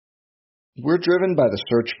We're driven by the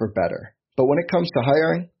search for better. But when it comes to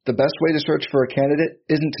hiring, the best way to search for a candidate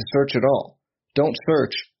isn't to search at all. Don't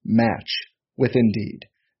search, match with Indeed.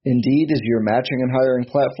 Indeed is your matching and hiring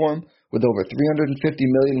platform with over 350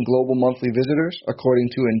 million global monthly visitors, according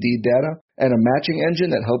to Indeed data, and a matching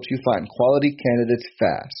engine that helps you find quality candidates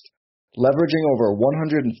fast. Leveraging over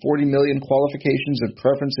 140 million qualifications and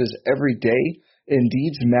preferences every day,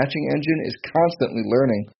 Indeed's matching engine is constantly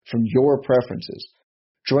learning from your preferences.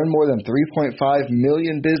 Join more than 3.5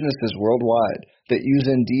 million businesses worldwide that use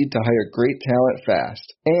Indeed to hire great talent fast.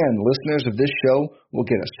 And listeners of this show will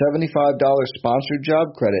get a $75 sponsored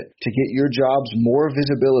job credit to get your jobs more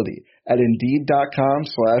visibility at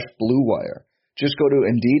Indeed.com/BlueWire. Just go to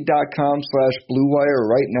Indeed.com/BlueWire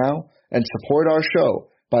right now and support our show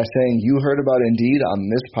by saying you heard about Indeed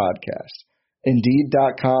on this podcast.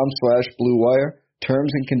 Indeed.com/BlueWire.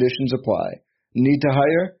 Terms and conditions apply. Need to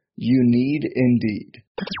hire? You need Indeed.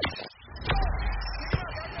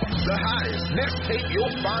 The hottest Knicks tape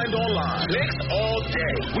you'll find online. Knicks all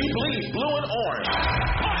day. We bleed blue and orange.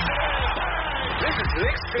 This is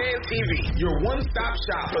Knicks Fan TV, your one-stop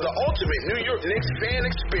shop for the ultimate New York Knicks fan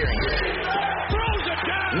experience.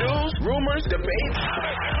 News, rumors, debates,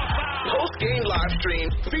 post-game live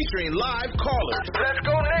streams featuring live callers. Let's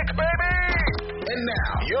go Knicks, baby! And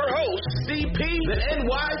now, your host, CP, the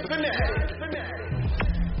NY Fanatic.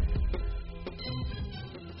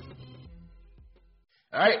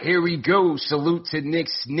 All right, here we go. Salute to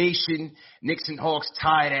Knicks Nation. Knicks and Hawks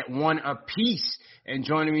tied at 1 apiece. And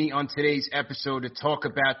joining me on today's episode to talk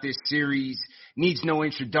about this series, needs no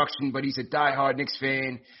introduction, but he's a diehard Knicks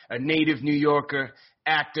fan, a native New Yorker,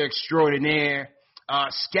 actor extraordinaire,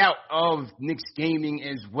 scout of Knicks gaming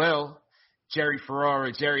as well, Jerry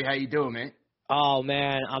Ferrara. Jerry, how you doing, man? Oh,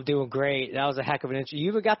 man, I'm doing great. That was a heck of an intro. You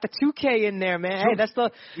even got the 2K in there, man. Hey, that's the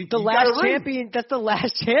last champion. That's the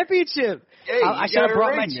last championship. Hey, I should have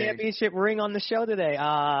brought my man. championship ring on the show today.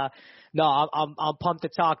 No, I'm pumped to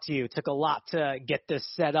talk to you. It took a lot to get this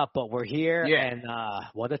set up, but we're here. Yeah. And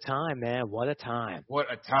what a time, man. What a time. What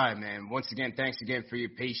a time, man. Once again, thanks again for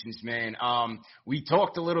your patience, man. We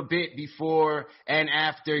talked a little bit before and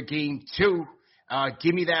after game 2.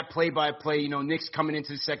 Give me that play-by-play. You know, Knicks coming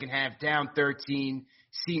into the second half down 13.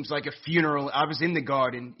 Seems like a funeral. I was in the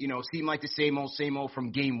Garden. You know, seemed like the same old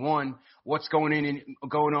from game 1. What's going on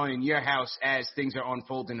in your house as things are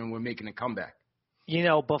unfolding and we're making a comeback? You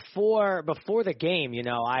know, before the game, you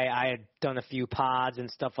know, I had done a few pods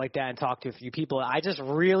and stuff like that and talked to a few people. I just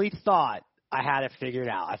really thought I had it figured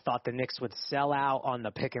out. I thought the Knicks would sell out on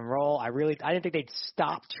the pick and roll. I didn't think they'd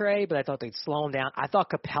stop Trey, but I thought they'd slow him down. I thought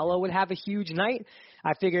Capella would have a huge night.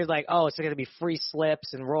 I figured like, oh, it's going to be free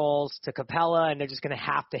slips and rolls to Capella, and they're just going to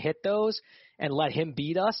have to hit those and let him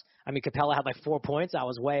beat us. I mean, Capella had like 4 points. I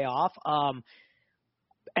was way off.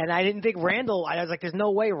 And I didn't think Randall. I was like, there's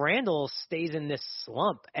no way Randall stays in this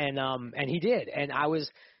slump, and he did. And I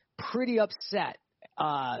was pretty upset.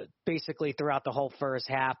 Basically throughout the whole first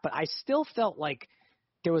half, but I still felt like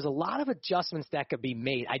there was a lot of adjustments that could be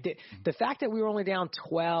made. The fact that we were only down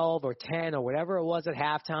 12 or 10 or whatever it was at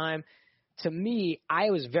halftime, to me, I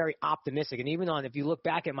was very optimistic. And even if you look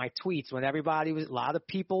back at my tweets when a lot of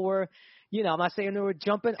people were, you know, I'm not saying they were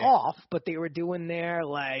jumping off, but they were doing their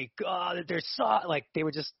like, they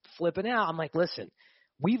were just flipping out. I'm like, listen,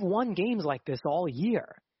 we've won games like this all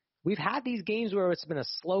year. We've had these games where it's been a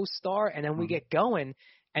slow start, and then we get going,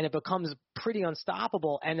 and it becomes pretty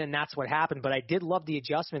unstoppable, and then that's what happened. But I did love the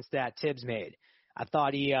adjustments that Tibbs made. I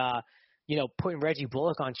thought he, putting Reggie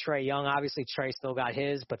Bullock on Trae Young. Obviously, Trae still got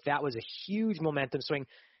his, but that was a huge momentum swing.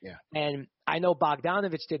 Yeah. And I know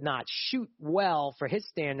Bogdanovich did not shoot well for his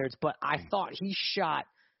standards, but I thought he shot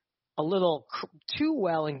a little too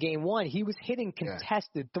well in game 1. He was hitting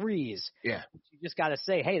contested threes. Yeah. You just got to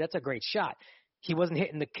say, hey, that's a great shot. He wasn't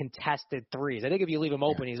hitting the contested threes. I think if you leave him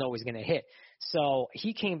open, he's always going to hit. So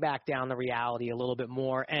he came back down to reality a little bit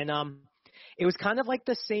more. And it was kind of like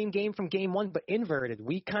the same game from game 1, but inverted.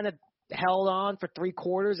 We kind of held on for 3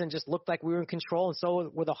 quarters and just looked like we were in control, and so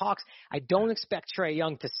were the Hawks. I don't expect Trae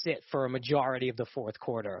Young to sit for a majority of the fourth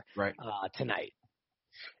quarter tonight.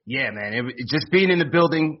 Yeah, man. Just being in the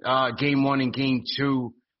building, game 1 and game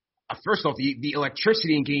 2, first off, the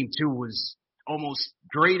electricity in game 2 was almost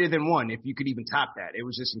greater than 1, if you could even top that. It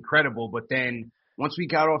was just incredible. But then once we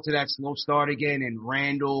got off to that slow start again and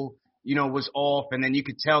Randall, was off, and then you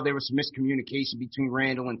could tell there was some miscommunication between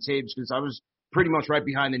Randall and Tibbs because I was pretty much right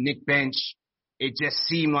behind the Knick bench. It just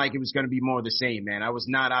seemed like it was going to be more of the same, man. I was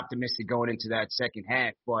not optimistic going into that second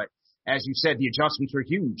half, but as you said, the adjustments were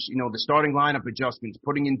huge. The starting lineup adjustments,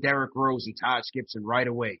 putting in Derrick Rose and Taj Gibson right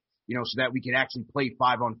away, so that we could actually play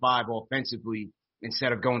 5-on-5 offensively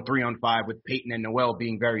instead of going 3-on-5 with Peyton and Noel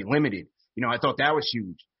being very limited. I thought that was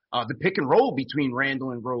huge. The pick and roll between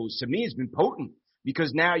Randle and Rose, to me, has been potent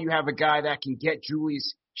because now you have a guy that can get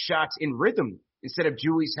Julius shots in rhythm instead of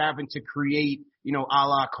Julius having to create, a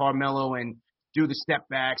la Carmelo and do the step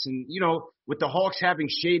backs. And, with the Hawks having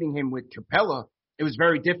shading him with Capella, it was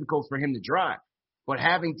very difficult for him to drive. But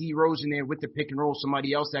having D Rose in there with the pick and roll,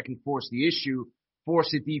 somebody else that can force the issue,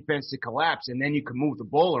 force the defense to collapse, and then you can move the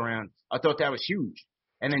ball around, I thought that was huge.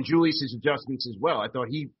 And then Julius's adjustments as well. I thought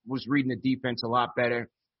he was reading the defense a lot better.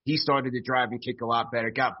 He started to drive and kick a lot better,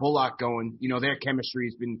 got Bullock going. Their chemistry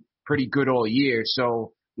has been pretty good all year.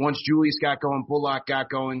 So once Julius got going, Bullock got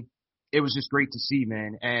going, it was just great to see,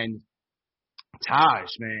 man. And Taj,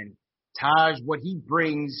 what he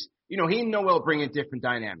brings, he and Noel bring a different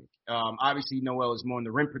dynamic. Obviously, Noel is more on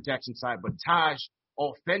the rim protection side, but Taj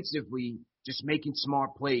offensively just making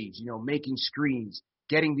smart plays, making screens,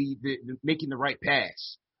 getting making the right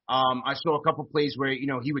pass. I saw a couple plays where,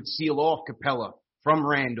 he would seal off Capella from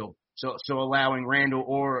Randle, so allowing Randle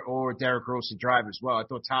or Derrick Rose to drive as well. I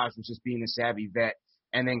thought Taj was just being a savvy vet.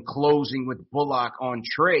 And then closing with Bullock on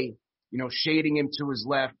Trey, shading him to his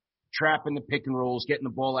left, trapping the pick and rolls, getting the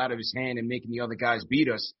ball out of his hand and making the other guys beat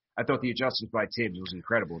us. I thought the adjustments by Tibbs was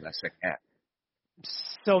incredible that second half.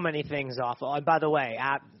 So many things awful. And by the way,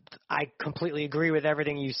 I completely agree with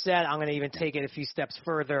everything you said. I'm going to even take it a few steps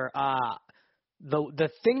further. The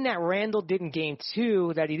thing that Randle did in Game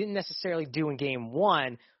 2 that he didn't necessarily do in Game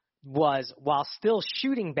 1 was, while still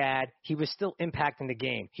shooting bad, he was still impacting the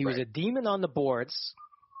game. He was a demon on the boards,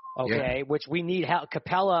 which we need help.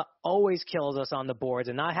 Capella always kills us on the boards,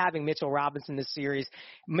 and not having Mitchell Robinson this series,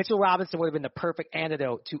 Mitchell Robinson would have been the perfect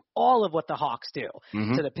antidote to all of what the Hawks do,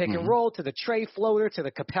 to the pick and roll, to the Trey floater, to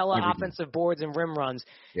the Capella offensive boards and rim runs,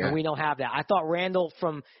 and we don't have that. I thought Randle,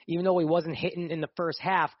 even though he wasn't hitting in the first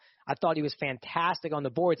half, I thought he was fantastic on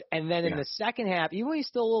the boards. And then in the second half, even when he's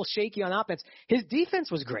still a little shaky on offense, his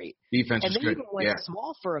defense was great. Defense was good. And they even went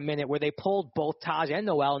small for a minute where they pulled both Taj and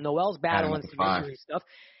Noel. And Noel's battling some injury stuff.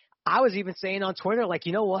 I was even saying on Twitter,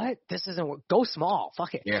 you know what? This isn't – go small.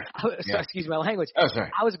 Fuck it. Yeah. Excuse my language. Oh,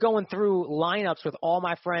 sorry. I was going through lineups with all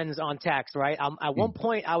my friends on text, right? At one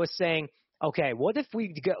point, I was saying, okay, what if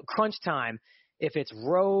we go crunch time if it's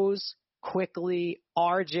Rose, Quickly,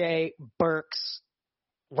 RJ, Burks,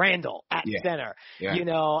 Randle at center. Yeah.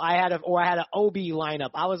 I had an OB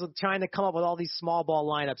lineup. I was trying to come up with all these small ball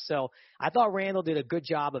lineups. So I thought Randle did a good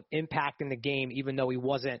job of impacting the game, even though he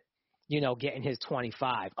wasn't, getting his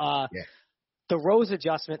 25. The Rose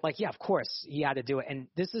adjustment, of course he had to do it. And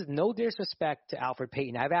this is no disrespect to Elfrid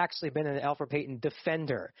Payton. I've actually been an Elfrid Payton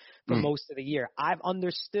defender for most of the year. I've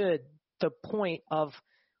understood the point of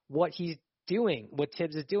what he's doing, what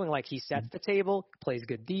Tibbs is doing. He sets the table, plays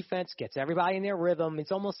good defense, gets everybody in their rhythm.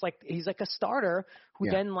 It's almost like he's like a starter who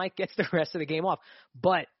then gets the rest of the game off.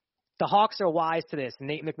 But the Hawks are wise to this.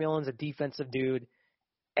 Nate McMillan's a defensive dude,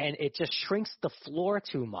 and it just shrinks the floor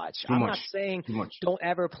too much. I'm not saying don't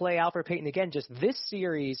ever play Elfrid Payton again. Just this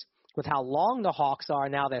series, with how long the Hawks are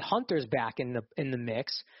now that Hunter's back in the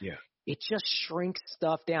mix, it just shrinks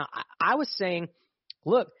stuff down. I was saying,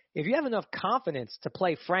 look, if you have enough confidence to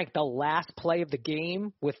play Frank the last play of the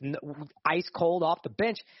game with ice cold off the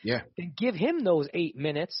bench, then give him those 8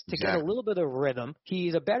 minutes to get a little bit of rhythm.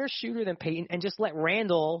 He's a better shooter than Payton, and just let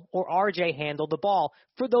Randle or RJ handle the ball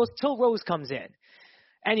for those till Rose comes in.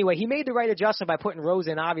 Anyway, he made the right adjustment by putting Rose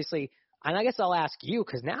in, obviously. And I guess I'll ask you,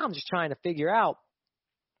 because now I'm just trying to figure out,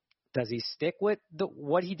 does he stick with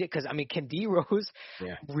what he did? Because, can D Rose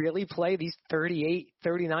really play these 38,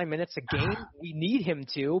 39 minutes a game? We need him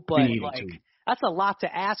to, but that's a lot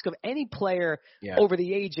to ask of any player over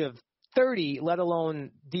the age of 30, let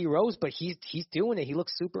alone D Rose. But he's doing it. He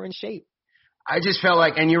looks super in shape. I just felt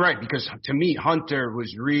like, and you're right, because to me, Hunter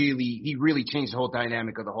he really changed the whole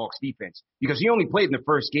dynamic of the Hawks defense, because he only played in the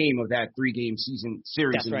first game of that 3-game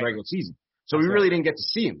series in the regular season. So we really didn't get to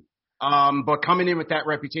see him. But coming in with that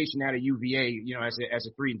reputation out of UVA, as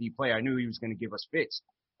a 3-and-D player, I knew he was going to give us fits.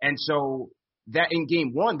 And so that in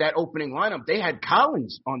Game 1, that opening lineup, they had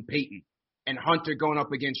Collins on Payton and Hunter going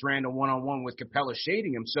up against Randle one-on-one with Capella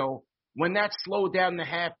shading him. So when that slowed down the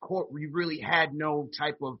half court, we really had no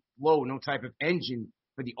type of flow, no type of engine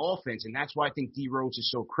for the offense. And that's why I think D Rose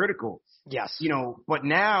is so critical. Yes. But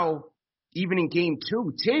now, even in Game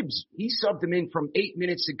 2, Tibbs, he subbed him in from 8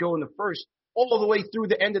 minutes to go in the first, all the way through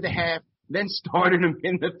the end of the half, then started him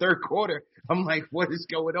in the third quarter. I'm like, what is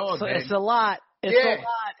going on, man? It's a lot. It's a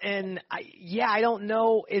lot. And, I don't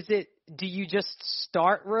know. Do you just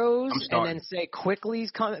start Rose and then say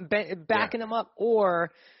Quickly's backing him up?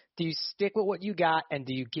 Or Do you stick with what you got, and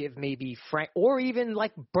do you give maybe Frank or even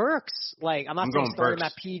like Burks? Like I'm not saying start him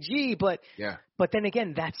at PG, but then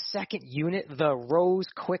again, that second unit, the Rose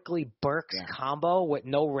Quickly Burks combo with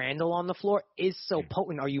no Randall on the floor is so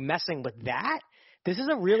potent. Are you messing with that? This is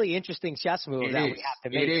a really interesting chess move we have to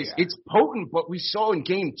make. It is. Here. It's potent, but we saw in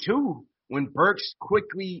game 2 when Burks,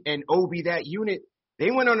 Quickly, and Obi, that unit,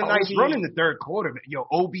 they went on a nice run in the third quarter. Yo,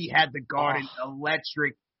 Obi had the Garden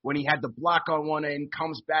electric when he had the block on one end,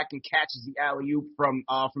 comes back and catches the alley-oop from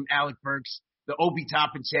Alec Burks. The Obi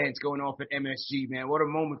Toppin chance going off at MSG, man. What a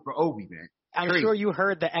moment for Obi, man. I'm sure you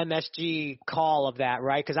heard the MSG call of that,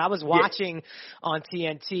 right? Because I was watching on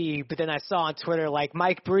TNT, but then I saw on Twitter like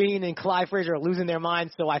Mike Breen and Clyde Frazier are losing their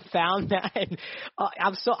minds, so I found that. And,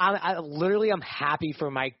 I'm happy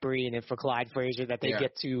for Mike Breen and for Clyde Frazier that they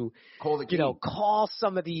get to call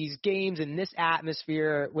some of these games in this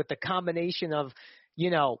atmosphere with the combination of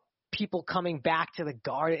people coming back to the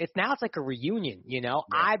Garden. It's like a reunion,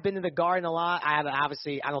 I've been to the Garden a lot. I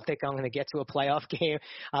don't think I'm going to get to a playoff game.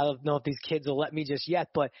 I don't know if these kids will let me just yet,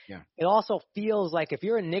 but it also feels like if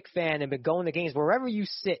you're a Knicks fan and been going to games, wherever you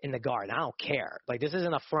sit in the Garden, I don't care. Like, this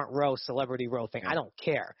isn't a front row, celebrity row thing. I don't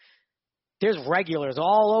care. There's regulars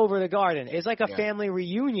all over the Garden. It's like a family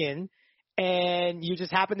reunion, and you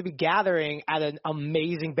just happen to be gathering at an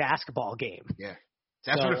amazing basketball game. Yeah.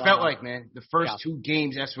 That's what it felt like, man. The first 2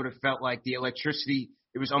 games, that's what it felt like. The electricity,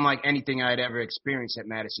 it was unlike anything I had ever experienced at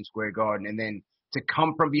Madison Square Garden. And then to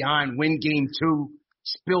come from behind, win game 2,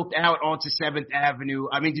 spilt out onto 7th Avenue.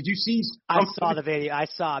 I mean, did you see? I saw the video. I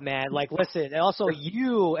saw it, man. Like, listen, also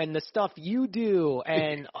you and the stuff you do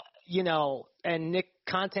and, and Nick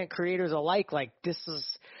content creators alike, like this is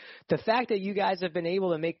the fact that you guys have been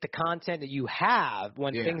able to make the content that you have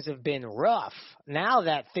when things have been rough. Now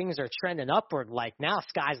that things are trending upward, like now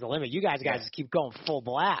sky's the limit. You guys just keep going full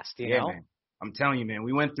blast, you know? Man. I'm telling you, man,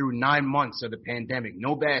 we went through 9 months of the pandemic,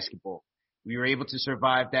 no basketball. We were able to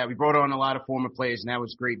survive that. We brought on a lot of former players, and that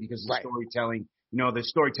was great because the storytelling, the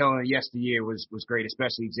storytelling of yesteryear was great,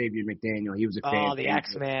 especially Xavier McDaniel. He was a fan. Oh, the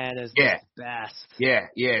X-Man is the best.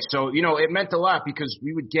 Yeah. So, it meant a lot because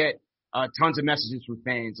we would get tons of messages from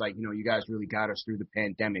fans like, you guys really got us through the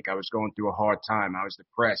pandemic. I was going through a hard time. I was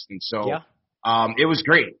depressed. And so it was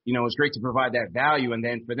great. It was great to provide that value. And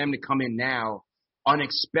then for them to come in now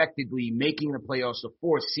unexpectedly making the playoffs, a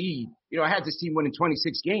 4th seed, I had this team winning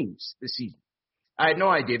 26 games this season. I had no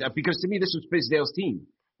idea that because to me, this was Fizdale's team.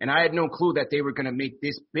 And I had no clue that they were going to make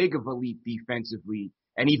this big of a leap defensively.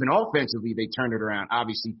 And even offensively, they turned it around.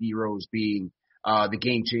 Obviously, D Rose being the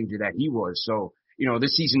game changer that he was. So,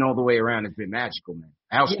 this season all the way around has been magical, man.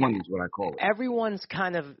 House money is what I call it. Everyone's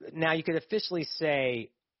kind of – now you could officially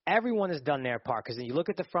say everyone has done their part because you look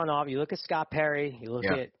at the front office, you look at Scott Perry, you look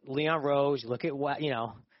at Leon Rose, you look at,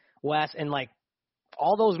 Wes, and like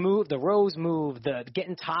all those moves, the Rose move, the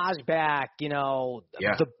getting Taj back,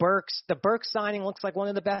 the Burks signing looks like one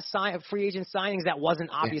of the best free agent signings that wasn't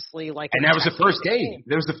obviously like. And that was the first day.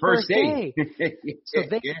 That was the first day. So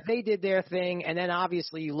they did their thing, and then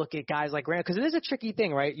obviously you look at guys like Randall because it is a tricky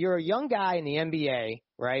thing, right? You're a young guy in the NBA,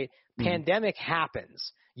 right? Pandemic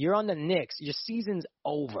happens. You're on the Knicks. Your season's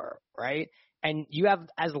over, right? And you have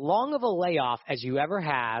as long of a layoff as you ever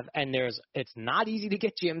have, and it's not easy to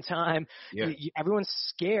get gym time. Everyone's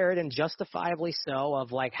scared, and justifiably so,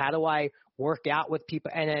 of like, how do I work out with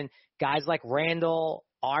people? And then guys like Randall,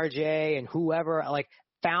 RJ, and whoever like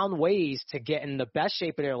found ways to get in the best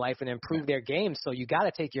shape of their life and improve their game. So you got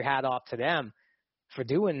to take your hat off to them for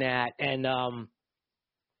doing that. And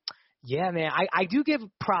yeah, man, I do give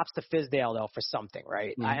props to Fizdale, though, for something,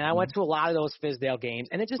 right? And I went to a lot of those Fizdale games,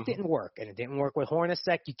 and it just didn't work. And it didn't work with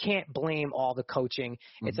Hornacek. You can't blame all the coaching.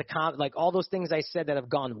 It's like all those things I said that have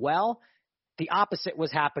gone well, the opposite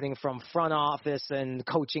was happening from front office and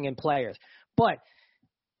coaching and players. But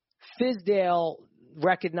Fizdale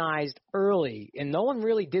recognized early, and no one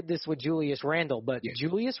really did this with Julius Randle, but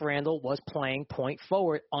Julius Randle was playing point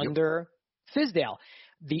forward under Fizdale.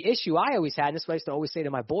 The issue I always had, and this is what I used to always say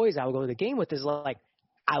to my boys I would go to the game with, is like,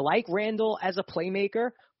 I like Randall as a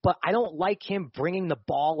playmaker, but I don't like him bringing the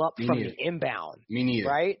ball up from the inbound. Me neither.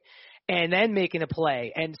 Right? And then making a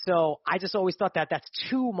play. And so I just always thought that that's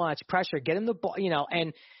too much pressure. Get him the ball,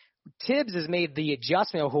 and Tibbs has made the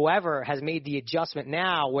adjustment, or whoever has made the adjustment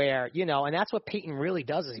now where, and that's what Peyton really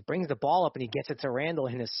does is he brings the ball up and he gets it to Randall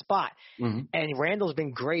in his spot. And Randall's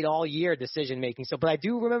been great all year decision-making. So, but I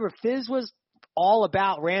do remember Fizz was all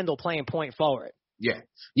about Randall playing point forward. Yeah,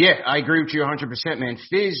 I agree with you 100%, man.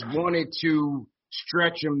 Fizz wanted to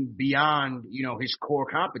stretch him beyond, his core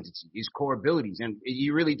competency, his core abilities, and he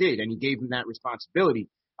really did, and he gave him that responsibility.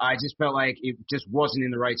 I just felt like it just wasn't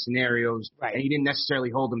in the right scenarios, Right. and he didn't necessarily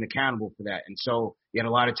hold them accountable for that. And so he had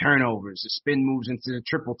a lot of turnovers, the spin moves into the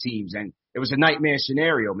triple teams, and it was a nightmare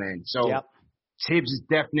scenario, man. So Yep. Tibbs has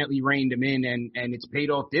definitely reined him in, and it's paid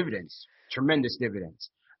off dividends, tremendous dividends.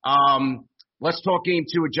 Let's talk game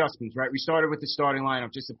 2 adjustments, right? We started with the starting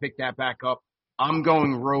lineup just to pick that back up. I'm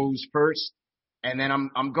going Rose first, and then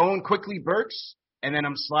I'm going quickly Burks, and then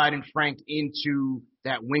I'm sliding Frank into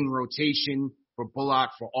that wing rotation for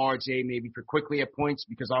Bullock, for RJ, maybe for Quickly at points,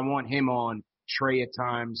 because I want him on Trey at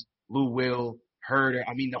times, Lou Will, Herder.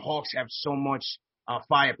 I mean, the Hawks have so much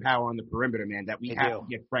firepower on the perimeter, man, that we They have do. to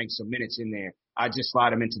get Frank some minutes in there. I just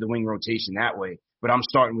slide him into the wing rotation that way. But I'm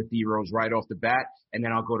starting with D-Rose right off the bat, and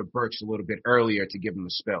then I'll go to Burks a little bit earlier to give him a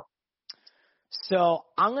spell. So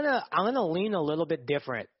I'm gonna lean a little bit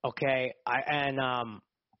different, okay?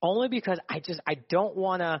 Only because I don't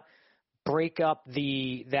want to break up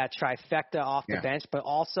that trifecta off the bench, but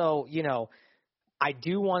also, you know, I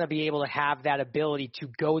do want to be able to have that ability to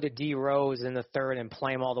go to D Rose in the third and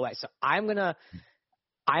play him all the way. So I'm gonna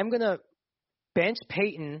bench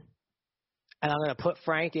Peyton, and I'm gonna put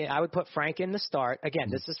Frank in. I would put Frank in the start.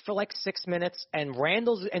 Again, this is for like 6 minutes, and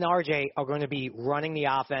Randall's and RJ are going to be running the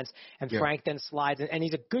offense, and Frank then slides in, and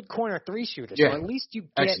he's a good corner 3 shooter. So at least you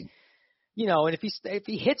get. Excellent. You know, and if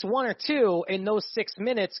he hits 1 or 2 in those 6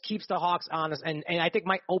 minutes, keeps the Hawks honest, and I think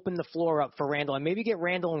might open the floor up for Randall, and maybe get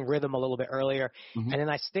Randall in rhythm a little bit earlier. And then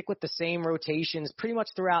I stick with the same rotations pretty much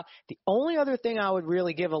throughout. The only other thing I would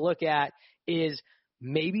really give a look at is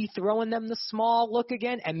maybe throwing them the small look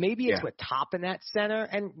again, and maybe it's with Toppin at center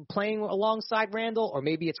and playing alongside Randall, or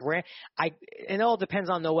maybe it's it all depends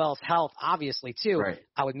on Noel's health, obviously, too. Right.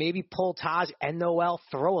 I would maybe pull Taj and Noel,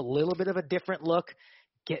 throw a little bit of a different look,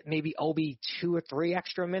 get maybe Obi 2 or 3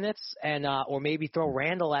 extra minutes, and or maybe throw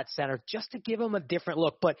Randall at center just to give him a different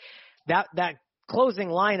look. But that closing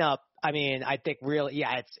lineup, I mean, I think really,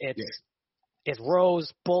 it's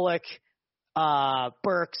Rose, Bullock,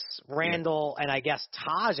 Burks, Randall, and I guess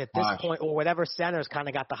Taj at this point, or whatever center's kind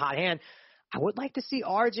of got the hot hand. I would like to see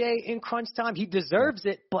RJ in crunch time. He deserves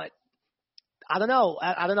it, but I don't know.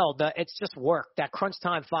 I don't know. It's just work. That crunch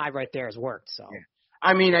time 5 right there has worked. So. Yeah.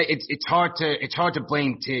 I mean, it's hard to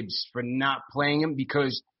blame Tibbs for not playing him,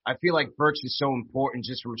 because I feel like Burks is so important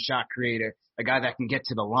just from a shot creator, a guy that can get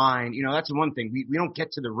to the line. You know, that's one thing. We don't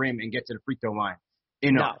get to the rim and get to the free throw line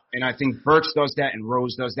enough. No. And I think Burks does that and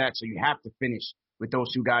Rose does that. So you have to finish with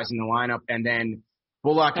those 2 guys in the lineup. And then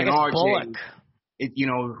Bullock and RJ, Bullock. You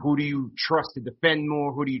know, who do you trust to defend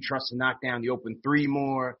more? Who do you trust to knock down the open 3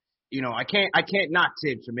 more? You know, I can't knock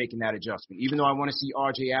Tibbs for making that adjustment. Even though I want to see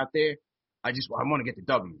RJ out there, I want to get the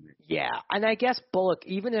W, man. Yeah, and I guess Bullock,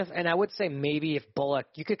 and I would say maybe if Bullock,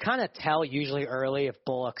 you could kind of tell usually early if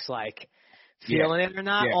Bullock's like feeling it or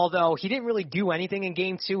not, although he didn't really do anything in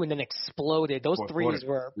game 2 and then exploded. Those threes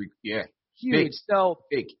were huge. Big. So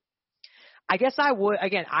big. I guess I would,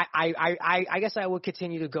 again, I guess I would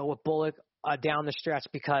continue to go with Bullock down the stretch,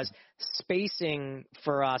 because spacing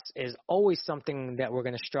for us is always something that we're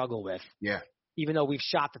going to struggle with. Yeah. Even though we've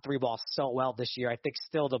shot the 3 ball so well this year, I think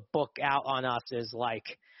still the book out on us is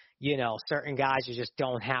like, you know, certain guys you just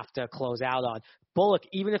don't have to close out on. Bullock,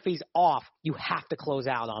 even if he's off, you have to close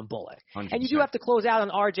out on Bullock. 100%. And you do have to close out on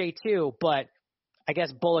RJ too, but I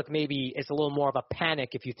guess Bullock maybe it's a little more of a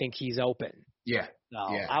panic if you think he's open. Yeah. So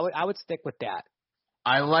I would stick with that.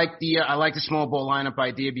 I like the small ball lineup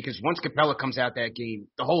idea, because once Capella comes out that game,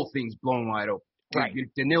 the whole thing's blown wide open. Right.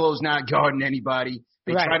 Danilo's not guarding anybody.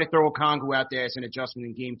 They right. tried to throw Okongwu out there as an adjustment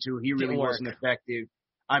in game 2. He really wasn't effective.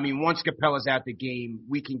 I mean, once Capella's out the game,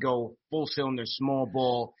 we can go full cylinder, small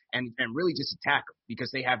ball, and really just attack them,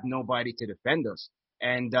 because they have nobody to defend us.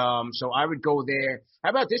 And so I would go there. How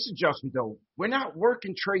about this adjustment, though? We're not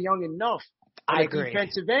working Trae Young enough on the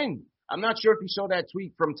defensive end. I'm not sure if you saw that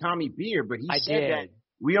tweet from Tommy Beer, but he said that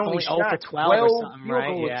we only shot 12 field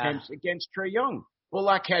goal attempts against Trae Young.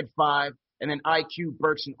 Bullock had 5, and then IQ,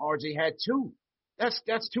 Burks, and RJ had 2.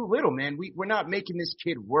 That's too little, man. We're not making this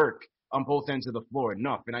kid work on both ends of the floor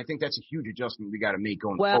enough, and I think that's a huge adjustment we got to make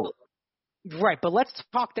going forward. Right, but let's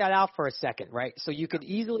talk that out for a second, right? So you could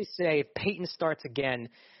easily say if Peyton starts again,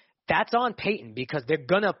 that's on Peyton, because they're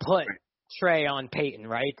going to put Trae on Peyton,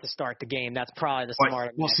 right, to start the game. That's probably the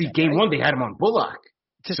smart. Well, see, game 1 they had him on Bullock,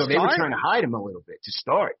 so they were trying to hide him a little bit to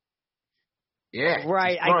start. Yeah.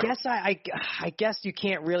 Right. I guess you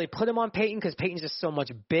can't really put him on Peyton, because Peyton's just so much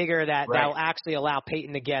bigger that that'll actually allow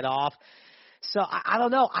Peyton to get off. So I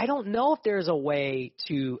don't know. I don't know if there's a way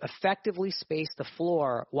to effectively space the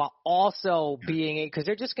floor while also being – because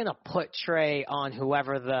they're just going to put Trae on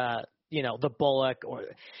whoever the the Bullock, or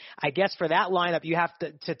I guess for that lineup, you have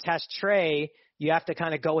to test Trae. You have to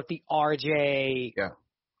kind of go with the RJ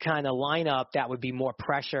kind of lineup that would be more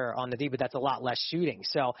pressure on the D, but that's a lot less shooting.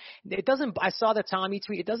 So it doesn't, I saw the Tommy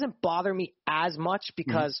tweet. It doesn't bother me as much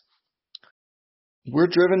because we're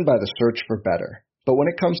driven by the search for better. But when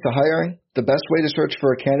it comes to hiring, the best way to search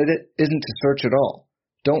for a candidate isn't to search at all.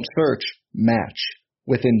 Don't search, match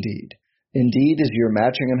with Indeed. Indeed is your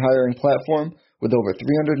matching and hiring platform with over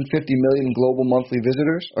 350 million global monthly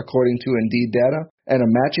visitors, according to Indeed data, and a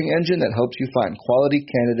matching engine that helps you find quality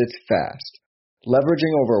candidates fast.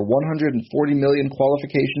 Leveraging over 140 million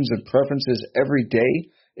qualifications and preferences every day,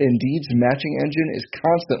 Indeed's matching engine is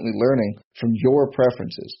constantly learning from your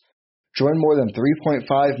preferences. Join more than 3.5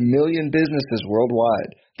 million businesses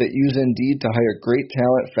worldwide that use Indeed to hire great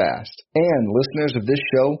talent fast. And listeners of this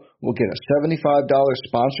show will get a $75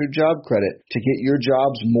 sponsored job credit to get your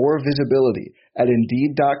jobs more visibility at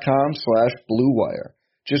Indeed.com/Blue Wire.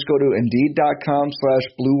 Just go to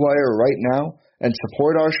Indeed.com/Blue Wire right now and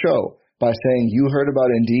support our show by saying you heard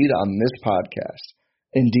about Indeed on this podcast.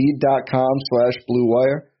 Indeed.com/Blue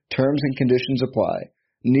Wire. Terms and conditions apply.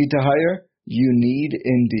 Need to hire? You need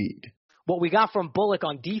Indeed. What we got from Bullock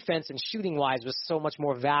on defense and shooting-wise was so much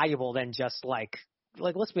more valuable than just like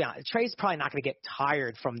let's be honest, Trae's probably not going to get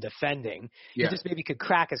tired from defending. Yeah. He just maybe could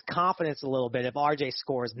crack his confidence a little bit if RJ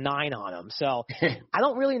scores 9 on him. So I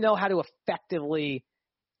don't really know how to effectively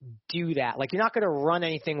do that. Like, you're not going to run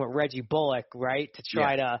anything with Reggie Bullock, right, to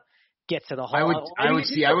try to get to the hole. I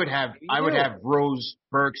would have Rose,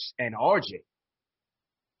 Burks, and RJ.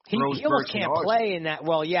 He almost can't play in that.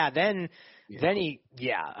 Well, then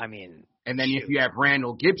I mean. And then if you have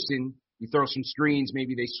Randall Gibson, you throw some screens,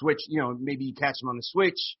 maybe they switch, maybe you catch him on the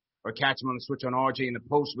switch or catch him on the switch on RJ in the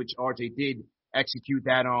post, which RJ did execute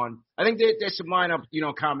that on. I think there's some lineup,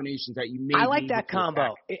 combinations that you may. I like that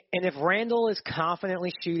combo. And if Randall is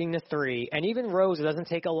confidently shooting the 3, and even Rose, it doesn't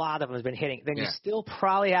take a lot of them, has been hitting, then you still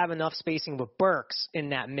probably have enough spacing with Burks in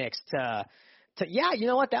that mix to you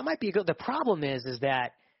know what, that might be good. The problem is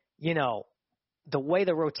that, the way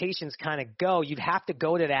the rotations kind of go, you'd have to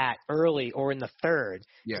go to that early or in the 3rd.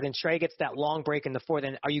 Yeah. Then Trae gets that long break in the 4th.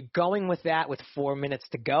 And are you going with that with 4 minutes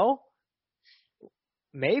to go?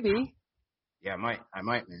 Maybe. Yeah, I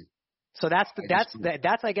might, man. So that's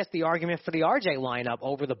I guess the argument for the RJ lineup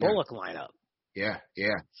over the Bullock lineup. Yeah.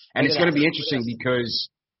 And it's going to be interesting because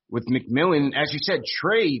with McMillan, as you said,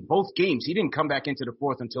 Trae, both games, he didn't come back into the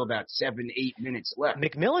 4th until about 7-8 minutes left.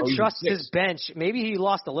 McMillan trusts his bench. Maybe he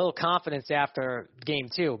lost a little confidence after game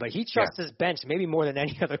 2, but he trusts his bench maybe more than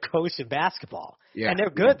any other coach in basketball. Yeah. And they're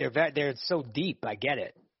good. They're so deep. I get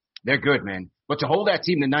it. They're good, man. But to hold that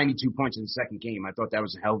team to 92 points in the second game, I thought that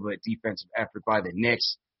was a hell of a defensive effort by the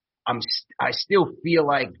Knicks. I still feel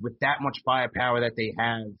like with that much firepower that they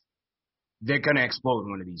have, they're going to explode in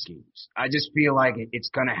one of these games. I just feel like it's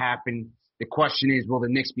going to happen. The question is, will the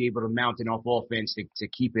Knicks be able to mount enough offense to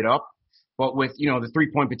keep it up? But with, the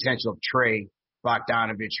 3-point potential of Trae,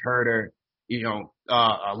 Bogdanovich, Herter,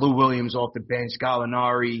 Lou Williams off the bench,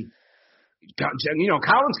 Gallinari,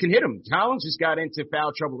 Collins can hit him. Collins just got into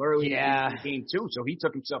foul trouble early in game 2, so he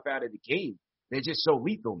took himself out of the game. They're just so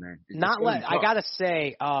lethal, man. I got to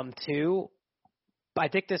say, too, I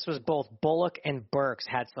think this was both Bullock and Burks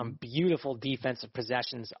had some beautiful defensive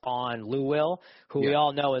possessions on Lou Will, who we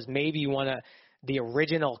all know is maybe one of the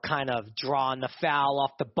original kind of drawing the foul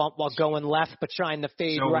off the bump while going left but trying to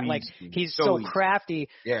fade right. Like, he's so crafty.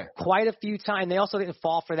 Yeah. Quite a few times. They also didn't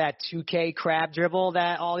fall for that 2K crab dribble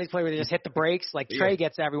that all these players where they just hit the brakes. Like, Trae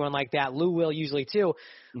gets everyone like that. Lou Will usually too.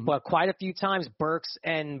 Mm-hmm. But quite a few times Burks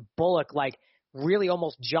and Bullock, really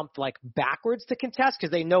almost jumped backwards to contest because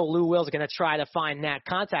they know Lou Will's going to try to find that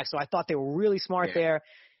contact. So I thought they were really smart there.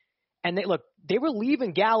 And they were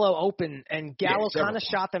leaving Gallo open, and Gallo kind of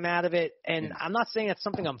shot them out of it. And I'm not saying that's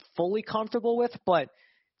something I'm fully comfortable with, but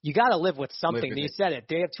you got to live with something. You said it.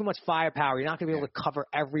 They have too much firepower. You're not going to be able to cover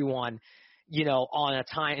everyone, in a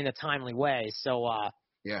timely way. So,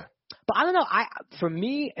 But I don't know. For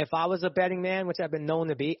me, if I was a betting man, which I've been known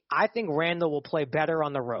to be, I think Randall will play better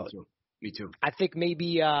on the road. Me too. I think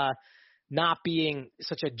maybe not being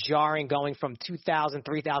such a jarring going from 2,000,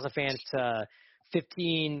 3,000 fans to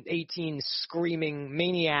 15, 18 screaming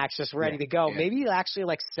maniacs just ready to go. Maybe it'll actually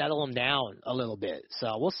settle them down a little bit.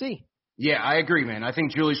 So we'll see. Yeah, I agree, man. I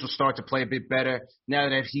think Julius will start to play a bit better now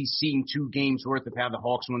that he's seen 2 games worth of how the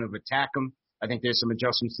Hawks want to attack him. I think there's some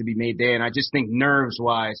adjustments to be made there. And I just think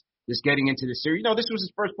nerves-wise, just getting into the series, this was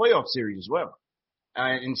his first playoff series as well.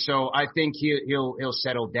 And so I think he'll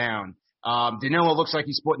settle down. Danilo looks like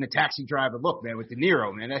he's sporting the taxi driver look, man, with De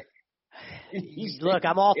Niro, man. Look,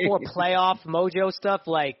 I'm all for playoff mojo stuff.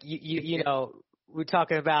 Like you know, we're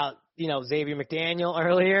talking about Xavier McDaniel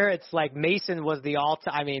earlier. It's like Mason was the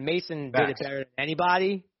all-time. I mean, Mason did it better than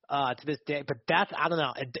anybody to this day. But that's I don't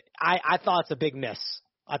know. I thought it's a big miss.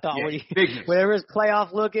 I thought whatever his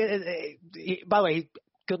playoff look is. By the way,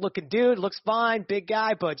 good-looking dude, looks fine, big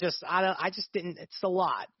guy, but I just didn't. It's a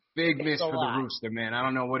lot. Big miss for the Rooster, man. I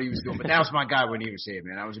don't know what he was doing, but that was my guy when he was here,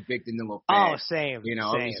 man. I was a big Danilo fan. Oh, same. It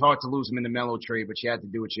was hard to lose him in the Melo trade, but you had to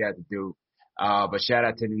do what you had to do. But shout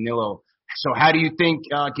out to Danilo. So how do you think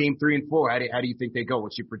game 3 and 4? How do you think they go?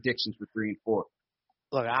 What's your predictions for 3 and 4?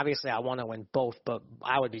 Look, obviously I want to win both, but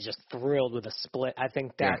I would be just thrilled with a split. I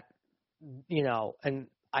think that, and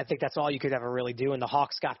I think that's all you could ever really do. And the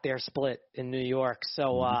Hawks got their split in New York.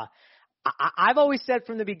 So, I've always said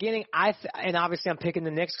from the beginning, and obviously I'm picking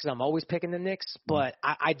the Knicks because I'm always picking the Knicks, but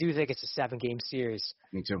I do think it's a 7-game series.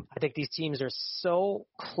 Me too. I think these teams are so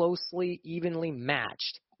closely, evenly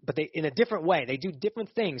matched, but they in a different way. They do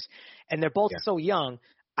different things, and they're both so young.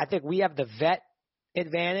 I think we have the vet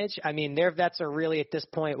advantage. I mean, their vets are really at this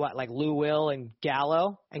point like Lou Will and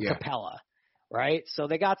Gallo and Capella, right? So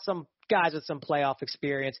they got some guys with some playoff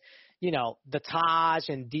experience. The Taj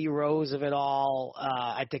and D Rose of it all,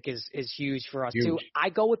 I think is huge for us too. I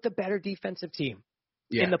go with the better defensive team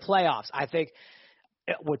in the playoffs. I think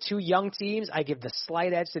with two young teams, I give the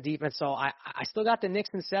slight edge to defense. So I still got the Knicks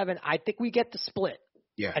in 7. I think we get the split.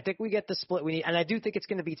 Yeah. I think we get the split we need, and I do think it's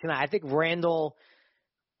going to be tonight. I think Randall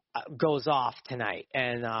goes off tonight,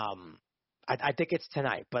 and I think it's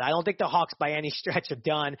tonight, but I don't think the Hawks by any stretch are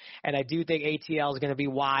done, and I do think ATL is going to be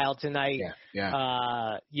wild tonight. Yeah.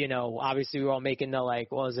 Obviously we're all making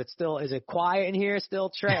is it quiet in here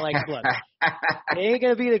still, Trey? Like, look, it ain't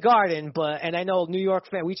going to be the Garden, and I know New York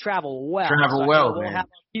fan, we travel well. We'll have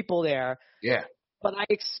people there. Yeah. But I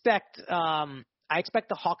expect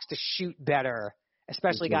the Hawks to shoot better,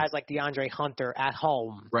 especially guys like DeAndre Hunter at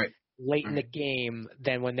home. Right. Late in the game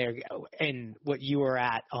than when they're in what you were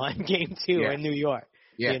at on game 2 in New York.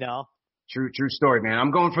 Yeah. True story, man. I'm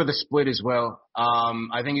going for the split as well.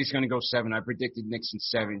 I think he's going to go 7. I predicted Knicks in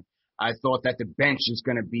 7. I thought that the bench is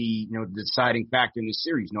going to be, the deciding factor in this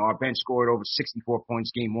series. Our bench scored over 64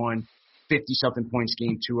 points game 1, 50-something points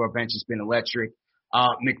game 2. Our bench has been electric.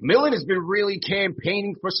 McMillan has been really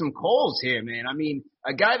campaigning for some calls here, man. I mean,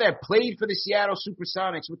 a guy that played for the Seattle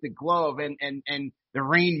Supersonics with the glove and the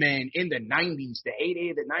Rain Man in the 90s, the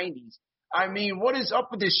heyday of the 90s. I mean, what is up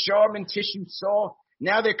with this Charmin tissue saw?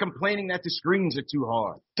 Now they're complaining that the screens are too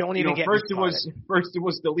hard. Don't even get me started. First it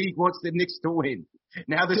was the league wants the Knicks to win.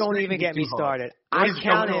 Now the Don't even get me started.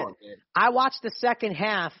 I watched the second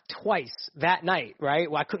half twice that night, right?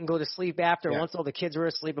 Well, I couldn't go to sleep after. Once all the kids were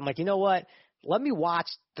asleep, I'm like, you know what? Let me watch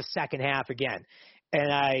the second half again. And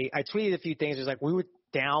I tweeted a few things. It was like we were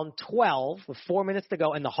down 12 with 4 minutes to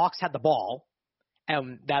go, and the Hawks had the ball.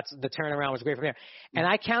 And that's the turnaround was great from there. And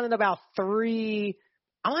I counted about 3,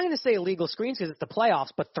 I'm not going to say illegal screens because it's the playoffs,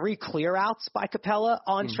 but 3 clear outs by Capella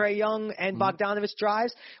on Trae Young and Bogdanovich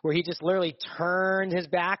drives where he just literally turned his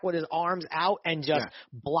back with his arms out and just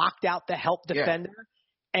blocked out the help defender.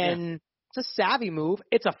 And it's a savvy move.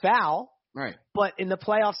 It's a foul. Right. But in the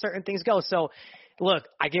playoffs, certain things go. So, look,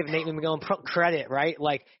 I give Nate McMillan credit, right?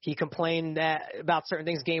 Like, he complained about certain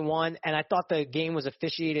things game 1, and I thought the game was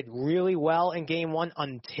officiated really well in game 1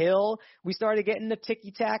 until we started getting the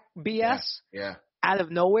ticky-tack BS out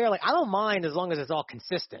of nowhere. Like, I don't mind as long as it's all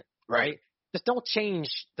consistent, right? Just don't change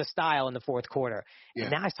the style in the fourth quarter. Yeah.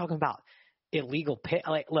 And now he's talking about illegal pick.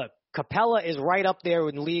 Like, look, Capella is right up there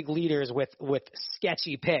with league leaders with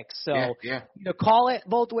sketchy picks. So either call it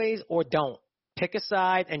both ways or don't. Pick a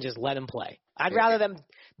side and just let him play. I'd rather them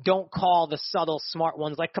don't call the subtle, smart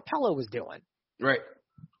ones like Capella was doing. Right.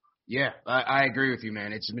 Yeah, I agree with you,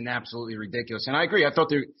 man. It's been absolutely ridiculous. And I agree. I thought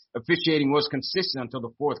the officiating was consistent until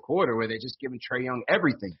the fourth quarter where they're just giving Trae Young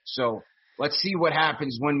everything. So let's see what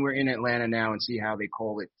happens when we're in Atlanta now and see how they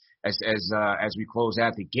call it as we close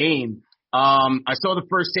out the game. I saw the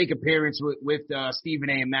First Take appearance with Stephen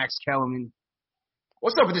A. and Max Kellerman.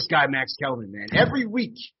 What's up with this guy, Max Kellerman, man? Every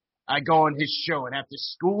week I go on his show and have to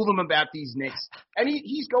school him about these Knicks. And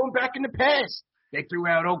he's going back in the past. They threw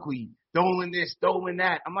out Oakley, Dolan this, Dolan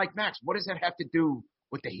that. I'm like, Max, what does that have to do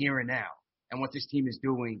with the here and now and what this team is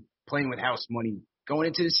doing, playing with house money, going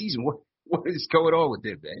into the season? What is going on with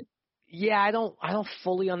it, man? Yeah, I don't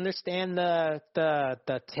fully understand the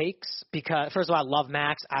takes because first of all, I love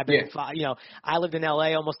Max. I've been, I lived in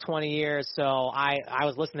LA almost 20 years, so I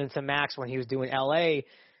was listening to Max when he was doing LA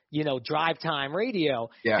drive time radio.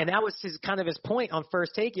 Yeah. And that was his point on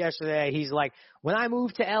First Take yesterday. He's like, when I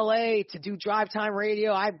moved to LA to do drive time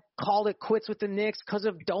radio, I called it quits with the Knicks because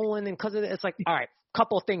of Dolan and because of it. It's like, all right,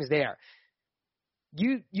 couple of things there.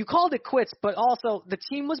 You called it quits, but also the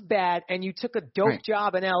team was bad and you took a dope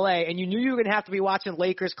job in LA and you knew you were going to have to be watching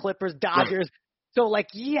Lakers, Clippers, Dodgers. Right. So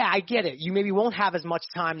yeah, I get it. You maybe won't have as much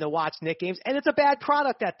time to watch Knicks games, and it's a bad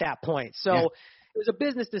product at that point. So it was a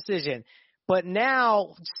business decision. But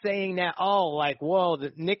now saying that, whoa,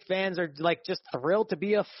 the Knicks fans are just thrilled to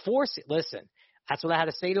be a force. Listen, that's what I had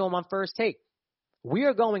to say to him on First Take. We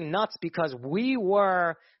are going nuts because we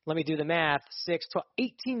were, let me do the math,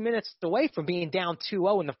 18 minutes away from being down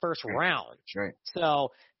 2-0 in the first round. That's right. So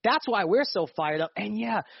that's why we're so fired up. And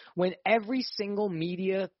when every single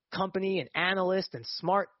media company and analyst and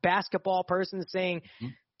smart basketball person is saying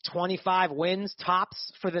 25 wins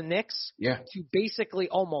tops for the Knicks, to basically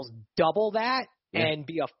almost double that and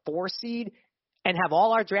be a 4 seed and have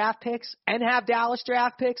all our draft picks and have Dallas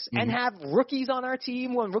draft picks and have rookies on our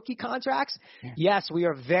team on rookie contracts. Yes, we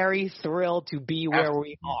are very thrilled to be where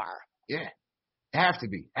we are. Yeah. Have to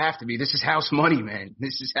be. This is house money, man.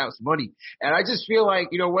 This is house money. And I just feel like,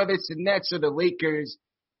 whether it's the Nets or the Lakers,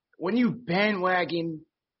 when you bandwagon,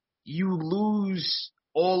 you lose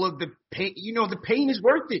all of the pain. The pain is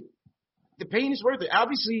worth it. The pain is worth it.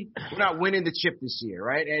 Obviously, we're not winning the chip this year,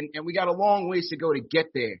 right? And we got a long ways to go to get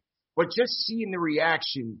there. But just seeing the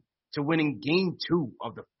reaction to winning Game 2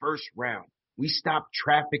 of the first round, we stopped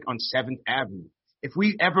traffic on 7th Avenue. If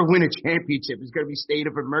we ever win a championship, it's going to be state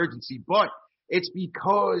of emergency. But it's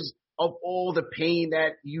because of all the pain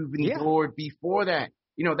that you've endured before that.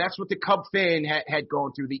 That's what the Cub fan had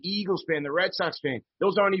gone through, the Eagles fan, the Red Sox fan.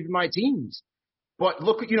 Those aren't even my teams. But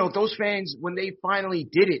look, those fans, when they finally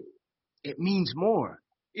did it, it means more.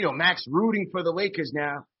 Max rooting for the Lakers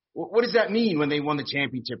now. What does that mean when they won the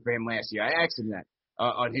championship for him last year? I asked him that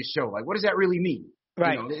on his show. What does that really mean?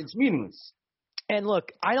 Right. It's meaningless. And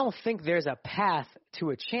look, I don't think there's a path to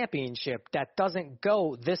a championship that doesn't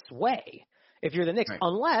go this way if you're the Knicks,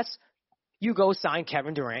 unless you go sign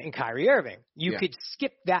Kevin Durant and Kyrie Irving. You could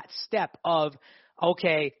skip that step of,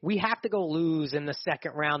 okay, we have to go lose in the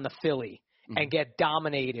second round to Philly and get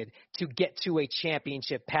dominated to get to a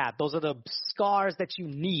championship path. Those are the scars that you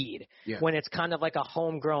need when it's kind of like a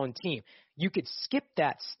homegrown team. You could skip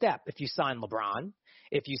that step if you sign LeBron,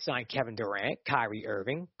 if you sign Kevin Durant, Kyrie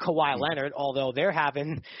Irving, Kawhi Leonard, although they're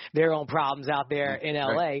having their own problems out there in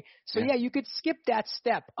LA. So, you could skip that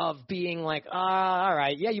step of being like, all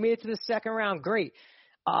right, you made it to the second round, great.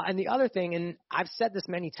 And the other thing, and I've said this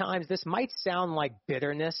many times, this might sound like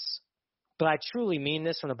bitterness, but I truly mean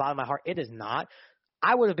this from the bottom of my heart. It is not.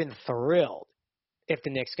 I would have been thrilled if the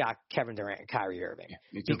Knicks got Kevin Durant and Kyrie Irving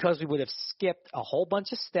because we would have skipped a whole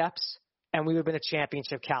bunch of steps and we would have been a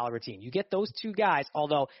championship caliber team. You get those two guys,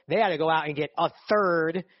 although they had to go out and get a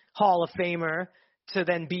third Hall of Famer to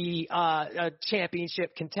then be a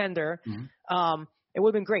championship contender. It would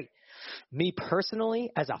have been great. Me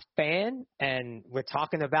personally, as a fan, and we're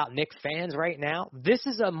talking about Knicks fans right now, this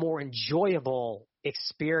is a more enjoyable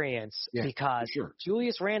experience because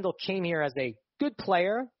Julius Randle came here as a good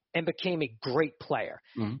player and became a great player.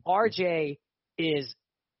 RJ is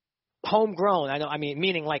homegrown.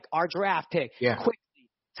 Meaning like our draft pick, quickly,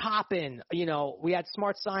 Toppin, we had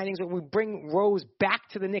smart signings. When we bring Rose back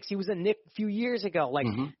to the Knicks, he was a Knick a few years ago.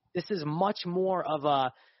 This is much more of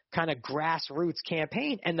a kind of grassroots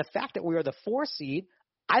campaign. And the fact that we are the 4 seed,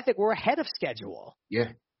 I think we're ahead of schedule.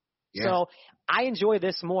 So I enjoy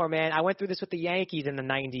this more, man. I went through this with the Yankees in the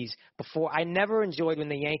 90s before. I never enjoyed when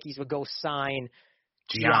the Yankees would go sign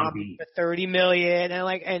Giambi for $30 million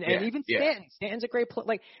and even Stanton. Stanton's a great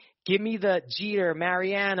player. Give me the Jeter,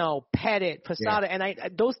 Mariano, Pettit, Posada,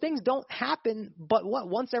 and those things don't happen. But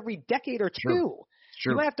once every decade or two.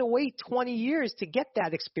 You might have to wait 20 years to get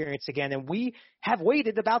that experience again, and we have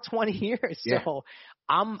waited about 20 years. So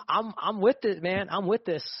I'm with it, man. I'm with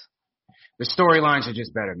this. The storylines are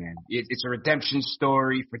just better, man. It's a redemption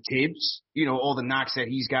story for Tibbs. All the knocks that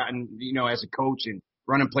he's gotten, as a coach and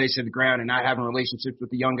running plays to the ground and not having relationships with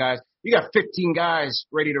the young guys. You got 15 guys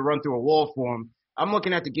ready to run through a wall for him. I'm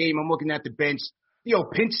looking at the game. I'm looking at the bench. Theo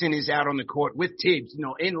Pinson is out on the court with Tibbs,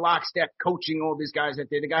 in lockstep, coaching all these guys out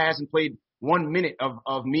there. The guy hasn't played 1 minute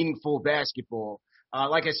of meaningful basketball.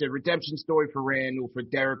 Like I said, redemption story for Randall, for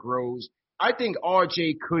Derrick Rose. I think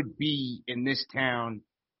RJ could be in this town,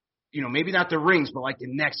 maybe not the rings, but like the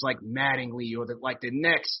next, like Mattingly or the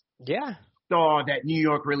next star that New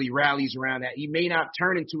York really rallies around. That he may not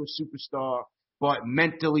turn into a superstar, but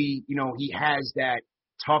mentally, he has that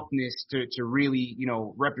toughness to really,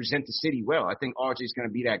 represent the city well. I think RJ is going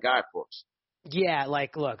to be that guy for us. Yeah,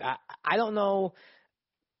 like, look, I don't know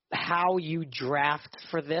how you draft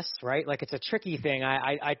for this, right? Like, it's a tricky thing.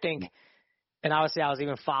 I think, and obviously I was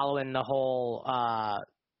even following the whole,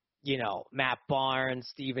 Matt Barnes,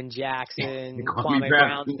 Steven Jackson, Kwame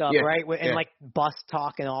Brown stuff, right? And like bust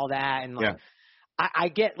talk and all that. And like, I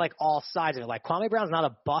get like all sides of it. Like, Kwame Brown's not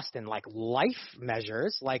a bust in like life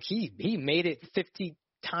measures. Like, he made it 50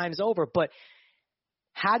 times over. But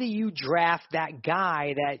how do you draft that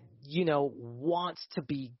guy that, wants to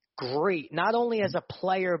be great, not only as a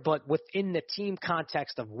player, but within the team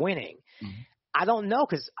context of winning? Mm-hmm. I don't know,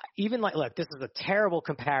 because even like, look, this is a terrible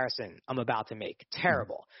comparison I'm about to make.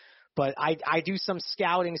 Terrible. But I do some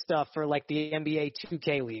scouting stuff for like the NBA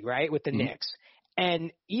 2K League, right, with the Knicks.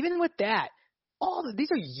 And even with that,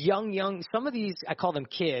 these are young, some of these, I call them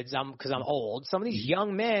kids because I'm old. Some of these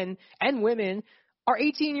young men and women are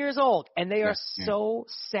 18 years old, and they are so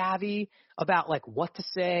savvy about like what to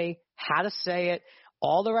say, how to say it,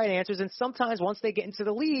 all the right answers. And sometimes once they get into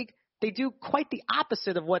the league, they do quite the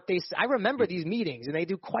opposite of what they said. I remember these meetings, and they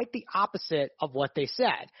do quite the opposite of what they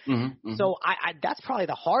said. So that's probably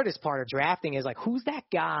the hardest part of drafting is like, who's that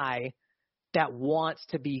guy that wants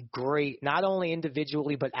to be great, not only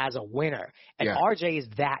individually, but as a winner? And RJ is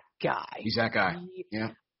that guy. He's that guy.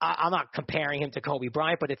 I'm not comparing him to Kobe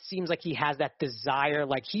Bryant, but it seems like he has that desire.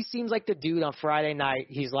 Like, he seems like the dude on Friday night.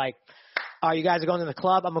 He's like, you guys are going to the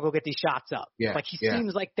club? I'm going to go get these shots up. Like, he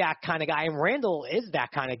seems like that kind of guy. And Randall is that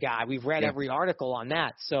kind of guy. We've read every article on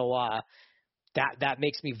that. So that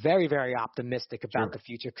makes me very, very optimistic about the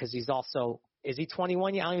future, because he's also – is he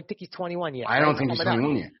 21 yet? I don't even think he's 21 yet. I don't think he's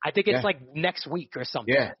 21 yet. I think it's like next week or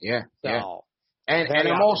something. So, And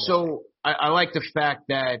I'm also – I like the fact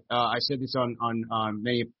that I said this on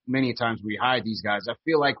many times we hired these guys. I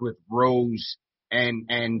feel like with Rose and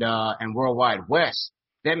Worldwide West,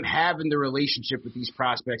 them having the relationship with these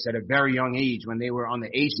prospects at a very young age when they were on the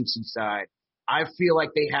agency side, I feel like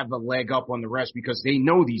they have a leg up on the rest because they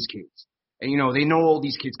know these kids. And, they know all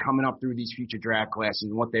these kids coming up through these future draft classes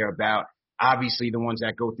and what they're about. Obviously, the ones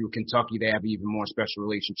that go through Kentucky, they have an even more special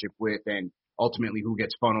relationship with, and ultimately who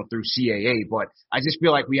gets funneled through CAA. But I just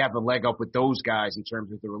feel like we have a leg up with those guys in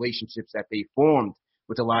terms of the relationships that they formed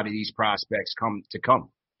with a lot of these prospects come.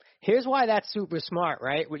 Here's why that's super smart,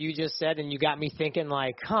 right? What you just said, and you got me thinking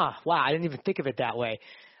like, wow, I didn't even think of it that way.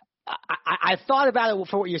 I thought about it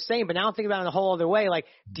for what you're saying, but now I'm thinking about it in a whole other way. Like,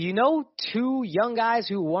 do you know two young guys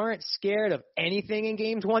who weren't scared of anything in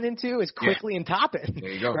games 1 and 2 is Quickly and Toppin,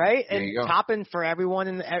 there you go. Right? There and Toppin, for everyone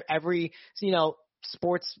in every,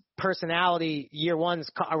 sports personality, year one's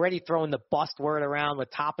already throwing the bust word around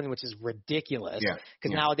with Toppin, which is ridiculous.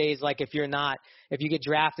 Because nowadays, like, if you get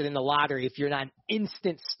drafted in the lottery, if you're not an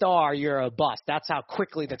instant star, you're a bust. That's how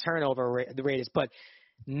quickly the turnover rate is. But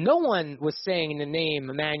no one was saying the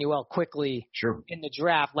name Emmanuel Quickly in the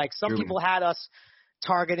draft. Like, some people had us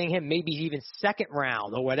targeting him maybe even second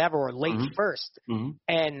round or whatever, or late first.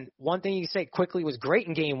 And one thing you say, Quickly was great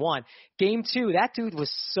in game 1. Game 2, that dude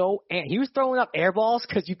was he was throwing up air balls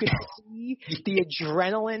because you could see the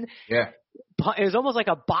adrenaline. It was almost like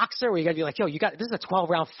a boxer where you got to be like, yo, this is a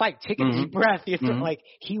 12-round fight. Take a deep breath. Like,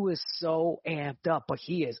 he was so amped up, but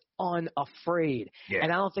he is unafraid.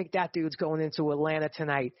 And I don't think that dude's going into Atlanta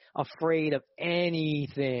tonight afraid of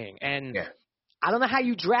anything. And I don't know how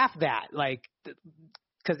you draft that, like,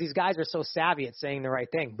 because these guys are so savvy at saying the right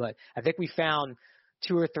thing. But I think we found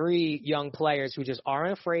 2 or 3 young players who just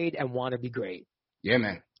aren't afraid and want to be great. Yeah,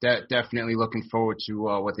 man. Definitely looking forward to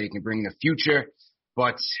what they can bring in the future.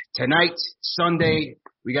 But tonight, Sunday,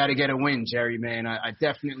 we got to get a win, Jerry, man. I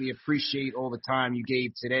definitely appreciate all the time you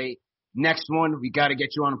gave today. Next one, we got to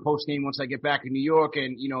get you on a post game once I get back in New York,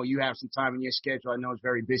 and, you have some time in your schedule. I know it's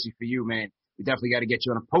very busy for you, man. We definitely got to get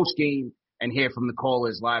you on a post game and hear from the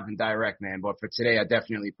callers live and direct, man. But for today, I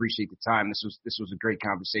definitely appreciate the time. This was a great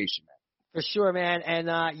conversation, man. For sure, man. And,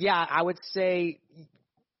 I would say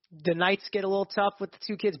the nights get a little tough with the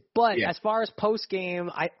 2 kids. But as far as post-game,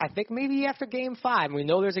 I think maybe after Game 5. We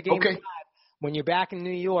know there's a Game 5 when you're back in New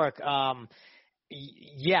York.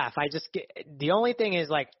 If I just get – the only thing is,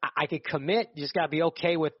 like, I could commit. You just got to be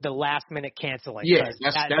okay with the last-minute canceling.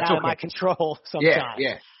 That's out of my control sometimes.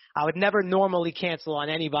 Yeah. I would never normally cancel on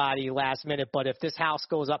anybody last minute, but if this house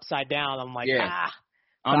goes upside down, I'm like,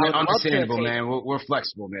 Understandable, man. We're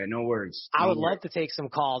flexible, man. No worries. I would love to take some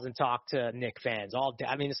calls and talk to Knick fans all day.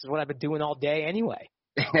 I mean, this is what I've been doing all day anyway.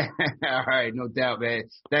 All right, no doubt, man.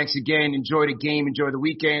 Thanks again. Enjoy the game. Enjoy the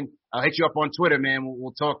weekend. I'll hit you up on Twitter, man.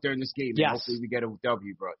 We'll talk during this game. Yes. Hopefully we get a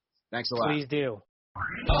W, bro. Thanks a lot. Please do.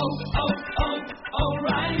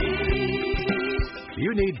 O'Reilly.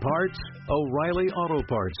 You need parts? O'Reilly Auto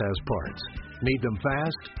Parts has parts. Need them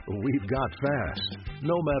fast? We've got fast.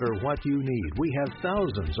 No matter what you need, we have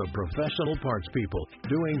thousands of professional parts people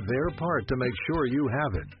doing their part to make sure you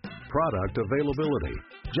have it. Product availability.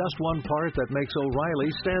 Just one part that makes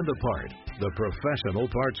O'Reilly stand apart. The professional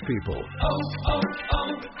parts people.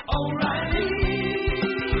 O'Reilly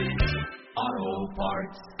Auto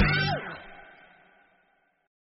Parts.